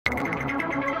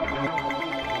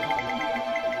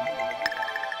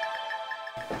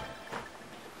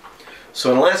So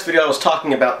in the last video I was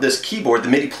talking about this keyboard, the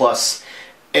MidiPlus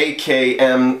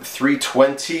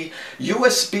AKM320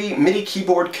 USB MIDI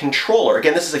keyboard controller.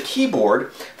 Again, this is a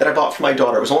keyboard that I bought for my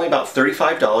daughter. It was only about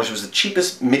 $35. It was the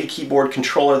cheapest MIDI keyboard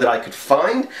controller that I could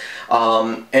find.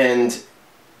 And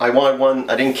I wanted one.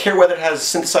 I didn't care whether it has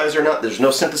a synthesizer or not. There's no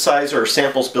synthesizer or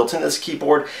samples built into this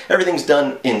keyboard. Everything's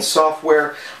done in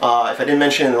software. If I didn't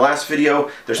mention in the last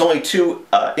video, there's only two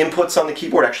inputs on the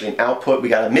keyboard, actually an output. We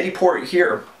got a MIDI port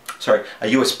here, sorry, a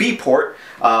USB port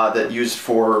that used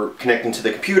for connecting to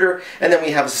the computer, and then we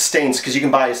have a sustain, because you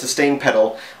can buy a sustain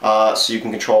pedal so you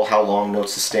can control how long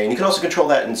notes sustain. You can also control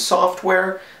that in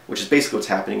software, which is basically what's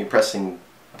happening. You're pressing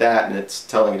that and it's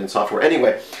telling it in software.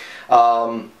 Anyway,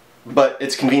 but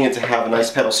it's convenient to have a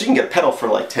nice pedal. So you can get a pedal for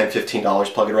like $10,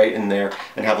 $15, plug it right in there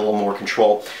and have a little more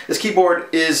control. This keyboard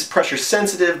is pressure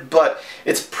sensitive, but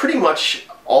it's pretty much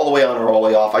all the way on or all the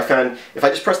way off. I found if I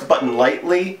just press the button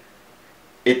lightly,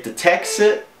 it detects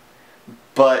it,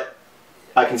 but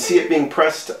I can see it being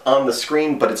pressed on the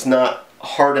screen, but it's not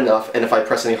hard enough, and if I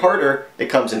press any harder, it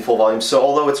comes in full volume. So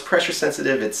although it's pressure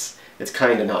sensitive, it's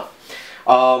kind of not.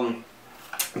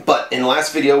 But in the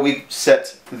last video we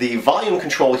set the volume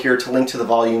control here to link to the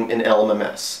volume in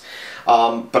LMMS.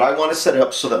 But I want to set it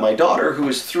up so that my daughter, who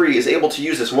is 3, is able to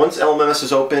use this. Once LMMS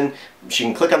is open, she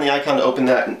can click on the icon to open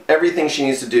that, and everything she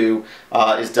needs to do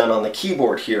is done on the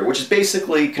keyboard here, which is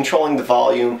basically controlling the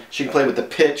volume. She can play with the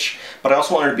pitch, but I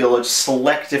also want her to be able to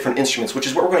select different instruments, which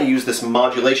is what we're going to use this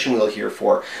modulation wheel here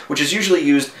for, which is usually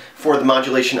used for the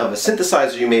modulation of a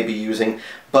synthesizer you may be using,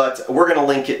 but we're going to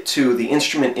link it to the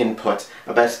instrument input.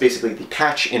 That's basically the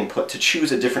patch input to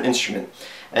choose a different instrument.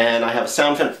 And I have a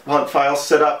sound font file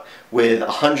set up with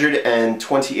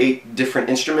 128 different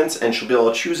instruments, and she'll be able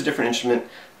to choose a different instrument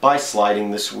by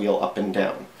sliding this wheel up and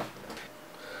down.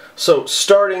 So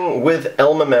starting with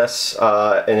LMMS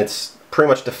and its pretty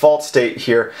much default state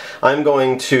here, I'm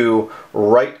going to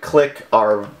right click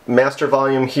our master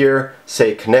volume here,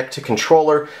 say connect to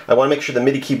controller. I want to make sure the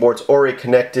MIDI keyboard's already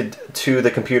connected to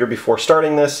the computer before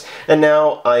starting this, and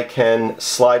now I can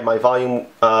slide my volume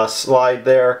slide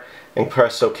there and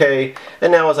press OK.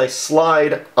 And now as I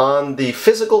slide on the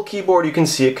physical keyboard, you can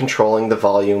see it controlling the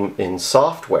volume in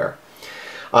software.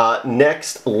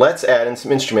 Next, let's add in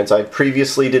some instruments. I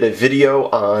previously did a video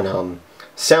on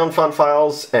sound font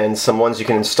files and some ones you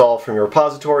can install from your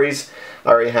repositories. I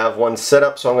already have one set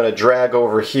up, so I'm going to drag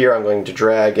over here. I'm going to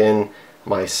drag in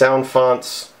my sound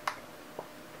fonts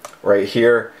right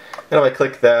here. And if I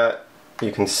click that,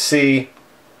 you can see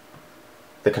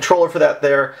the controller for that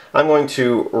there. I'm going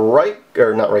to I'm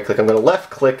going to left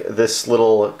click this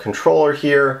little controller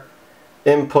here,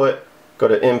 input, go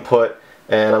to input,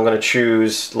 and I'm going to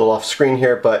choose a little off screen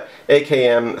here, but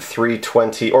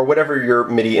AKM320 or whatever your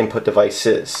MIDI input device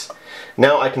is.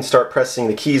 Now I can start pressing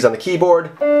the keys on the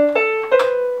keyboard.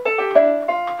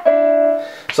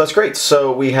 So that's great.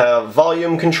 So we have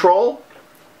volume control,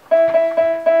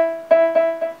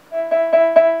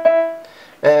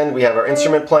 and we have our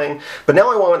instrument playing. But now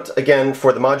I want, again,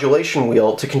 for the modulation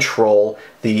wheel to control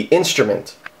the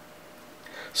instrument.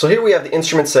 So here we have the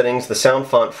instrument settings, the sound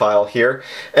font file here,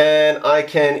 and I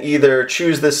can either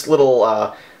choose this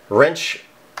little wrench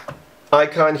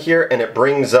icon here, and it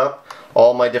brings up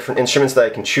all my different instruments that I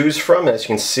can choose from. As you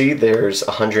can see, there's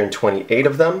 128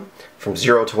 of them, from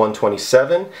 0 to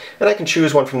 127, and I can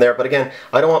choose one from there. But again,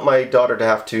 I don't want my daughter to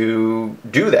have to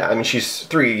do that. I mean, she's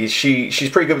 3, she's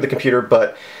pretty good with the computer,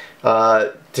 but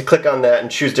to click on that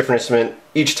and choose different instrument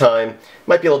each time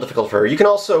might be a little difficult for her. You can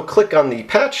also click on the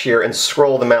patch here and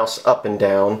scroll the mouse up and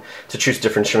down to choose a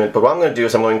different instrument, but what I'm going to do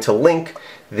is I'm going to link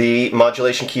the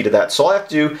modulation key to that. So all I have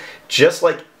to do, just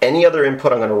like any other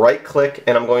input, I'm going to right click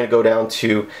and I'm going to go down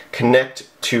to connect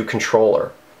to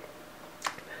controller.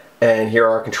 And here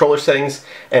are our controller settings,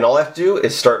 and all I have to do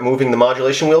is start moving the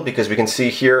modulation wheel, because we can see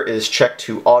here is check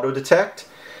to auto detect.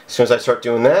 As soon as I start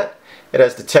doing that, it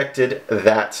has detected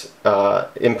that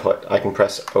input. I can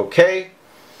press OK,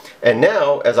 and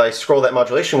now as I scroll that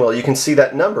modulation wheel, you can see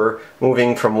that number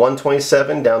moving from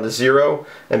 127 down to 0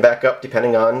 and back up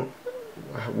depending on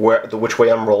which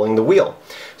way I'm rolling the wheel.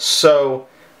 So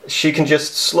she can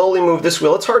just slowly move this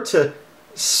wheel. It's hard to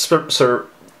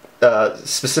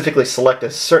specifically select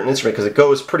a certain instrument because it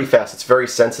goes pretty fast. It's very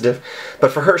sensitive.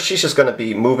 But for her, she's just going to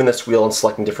be moving this wheel and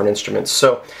selecting different instruments.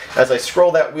 So as I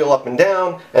scroll that wheel up and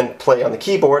down and play on the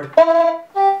keyboard,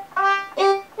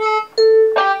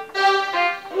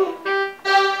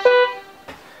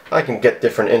 I can get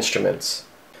different instruments.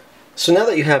 So now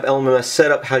that you have LMMS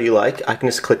set up how you like, I can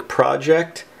just click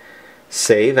Project,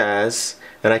 Save As,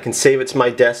 and I can save it to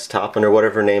my desktop under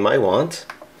whatever name I want.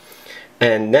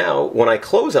 And now, when I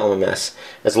close LMMS,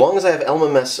 as long as I have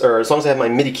LMMS, or as long as I have my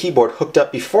MIDI keyboard hooked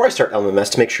up before I start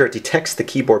LMMS to make sure it detects the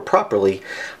keyboard properly,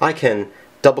 I can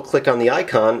double-click on the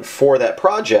icon for that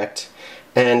project,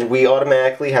 and we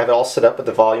automatically have it all set up with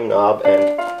the volume knob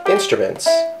and instruments.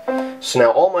 So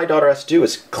now all my daughter has to do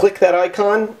is click that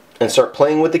icon and start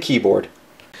playing with the keyboard.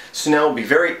 So now it'll be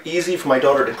very easy for my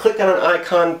daughter to click on an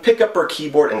icon, pick up her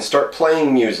keyboard, and start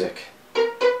playing music.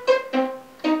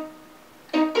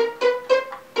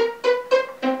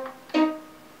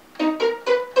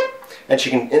 And she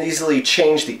can easily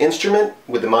change the instrument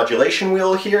with the modulation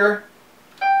wheel here.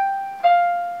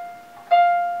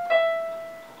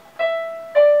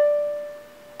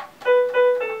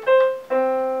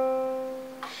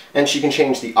 And she can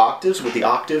change the octaves with the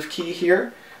octave key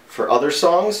here for other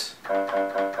songs.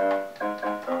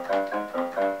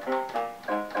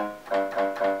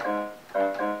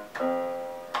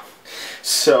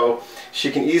 So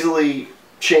she can easily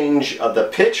change the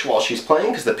pitch while she's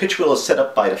playing, because the pitch wheel is set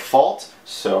up by default.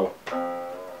 So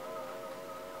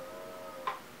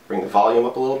bring the volume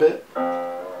up a little bit.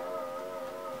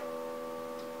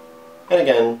 And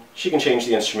again, she can change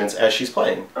the instruments as she's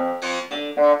playing.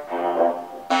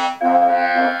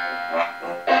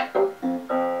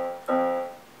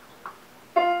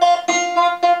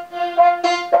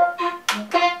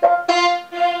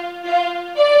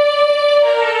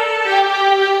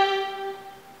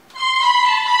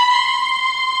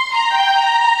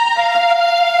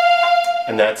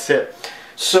 And that's it.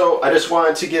 So I just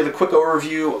wanted to give a quick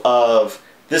overview of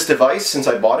this device since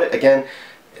I bought it. Again,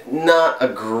 not a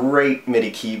great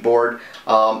MIDI keyboard,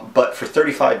 but for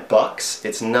 35 bucks,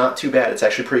 it's not too bad. It's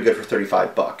actually pretty good for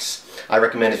 35 bucks. I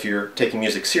recommend, if you're taking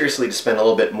music seriously, to spend a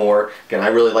little bit more. Again, I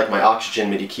really like my Oxygen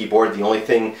MIDI keyboard. The only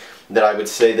thing that I would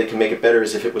say that can make it better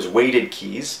is if it was weighted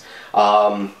keys.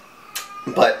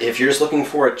 But if you're just looking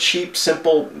for a cheap,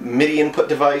 simple MIDI input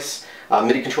device,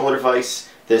 MIDI controller device,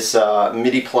 this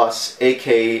MidiPlus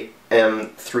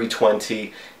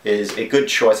AKM320 is a good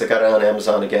choice. I got it on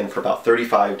Amazon again for about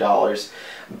 $35.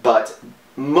 But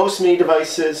most MIDI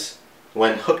devices,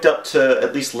 when hooked up to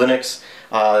at least Linux,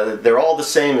 they're all the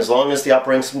same as long as the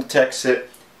operating system detects it.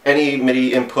 Any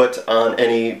MIDI input on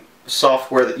any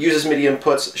software that uses MIDI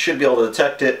inputs should be able to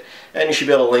detect it, and you should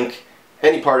be able to link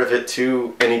any part of it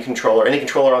to any controller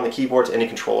on the keyboard to any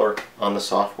controller on the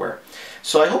software.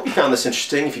 So I hope you found this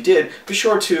interesting. If you did, be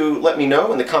sure to let me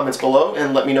know in the comments below,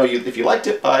 and let me know if you liked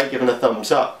it by giving a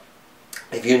thumbs up.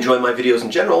 If you enjoy my videos in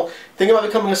general, think about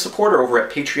becoming a supporter over at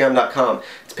patreon.com.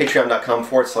 It's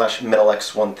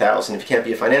patreon.com/MetalX1000. If you can't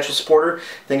be a financial supporter,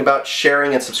 think about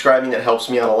sharing and subscribing. That helps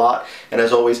me out a lot. And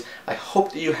as always, I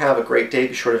hope that you have a great day.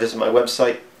 Be sure to visit my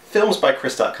website,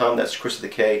 filmsbychris.com. That's Chris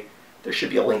with a K. There should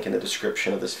be a link in the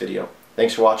description of this video.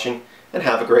 Thanks for watching, and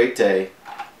have a great day.